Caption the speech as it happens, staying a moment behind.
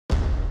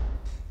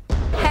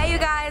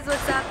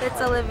it's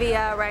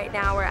Olivia. Right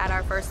now we're at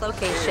our first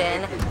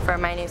location for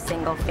my new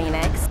single,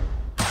 Phoenix.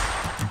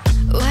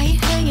 Why you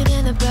hanging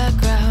in the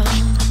background?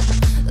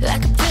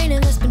 Like a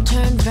painting that's been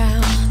turned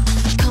round.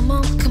 Come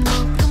on, come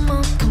on, come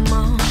on, come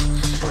on.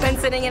 Been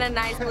sitting in a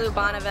nice blue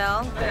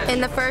Bonneville. In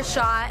the first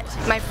shot,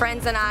 my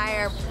friends and I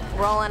are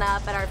rolling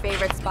up at our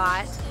favorite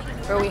spot,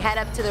 where we head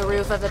up to the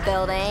roof of the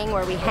building,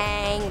 where we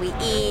hang, we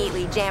eat,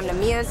 we jam to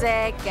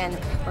music, and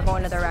we're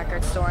going to the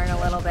record store in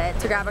a little bit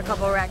to grab a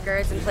couple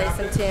records and play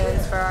some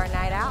tunes for our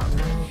night out.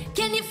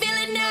 Can you feel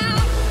it now?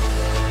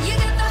 You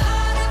got the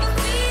heart of a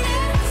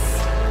phoenix,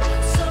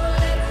 so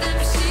let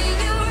them see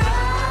you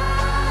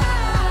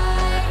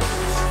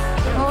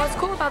rise. Well, what's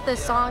cool about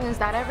this song is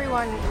that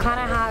everyone kind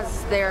of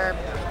has their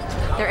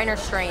inner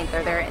strength,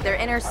 or their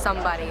inner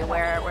somebody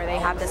where they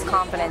have this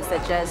confidence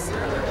that just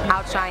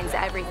outshines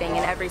everything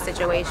in every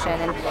situation,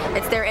 and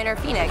it's their inner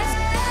Phoenix.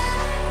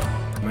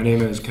 My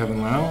name is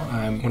Kevin Lau.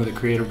 I'm one of the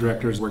creative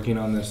directors working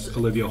on this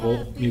Olivia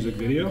Holt music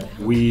video.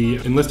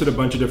 We enlisted a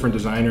bunch of different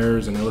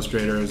designers and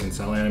illustrators and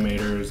cell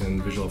animators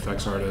and visual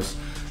effects artists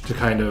to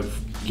kind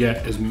of get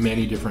as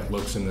many different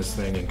looks in this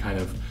thing and kind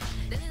of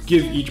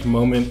give each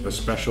moment a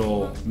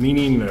special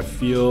meaning and a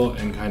feel,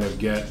 and kind of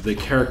get the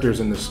characters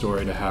in this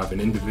story to have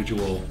an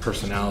individual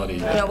personality.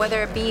 You know,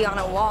 whether it be on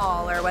a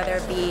wall or whether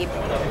it be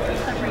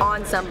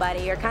on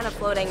somebody or kind of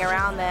floating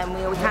around them,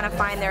 we kind of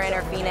find their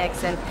inner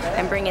Phoenix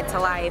and bring it to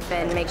life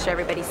and make sure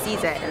everybody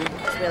sees it, and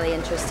it's really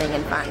interesting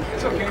and fun.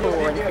 It's really cool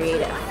and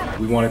creative.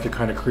 We wanted to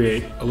kind of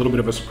create a little bit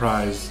of a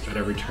surprise at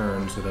every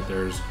turn, so that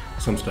there's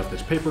some stuff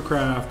that's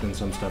papercraft and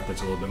some stuff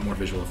that's a little bit more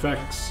visual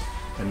effects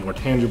and more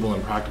tangible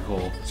and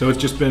practical. So it's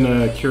just been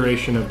a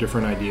curation of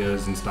different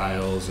ideas and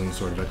styles and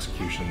sort of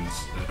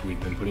executions that we've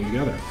been putting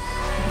together.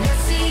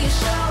 Let's see you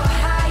show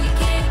how you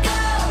can go.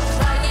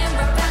 Flying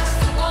right past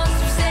the ones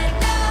who said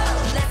no.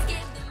 Let's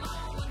give them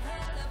all one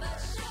hell of a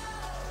show.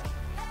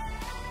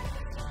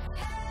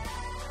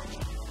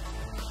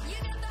 You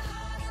got the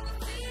heart of a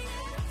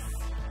phoenix.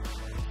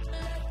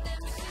 Let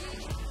them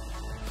see.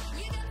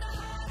 You got the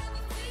heart of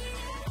a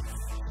phoenix.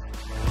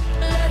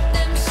 Let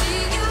them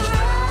see you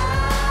rise.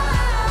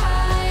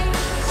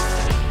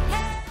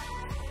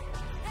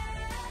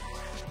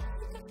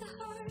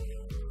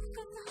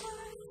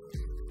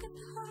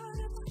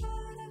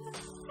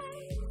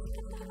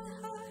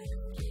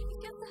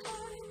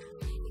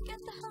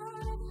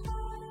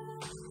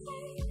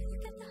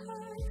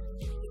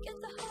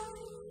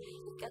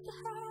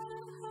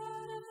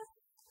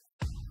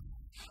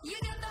 You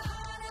got the heart.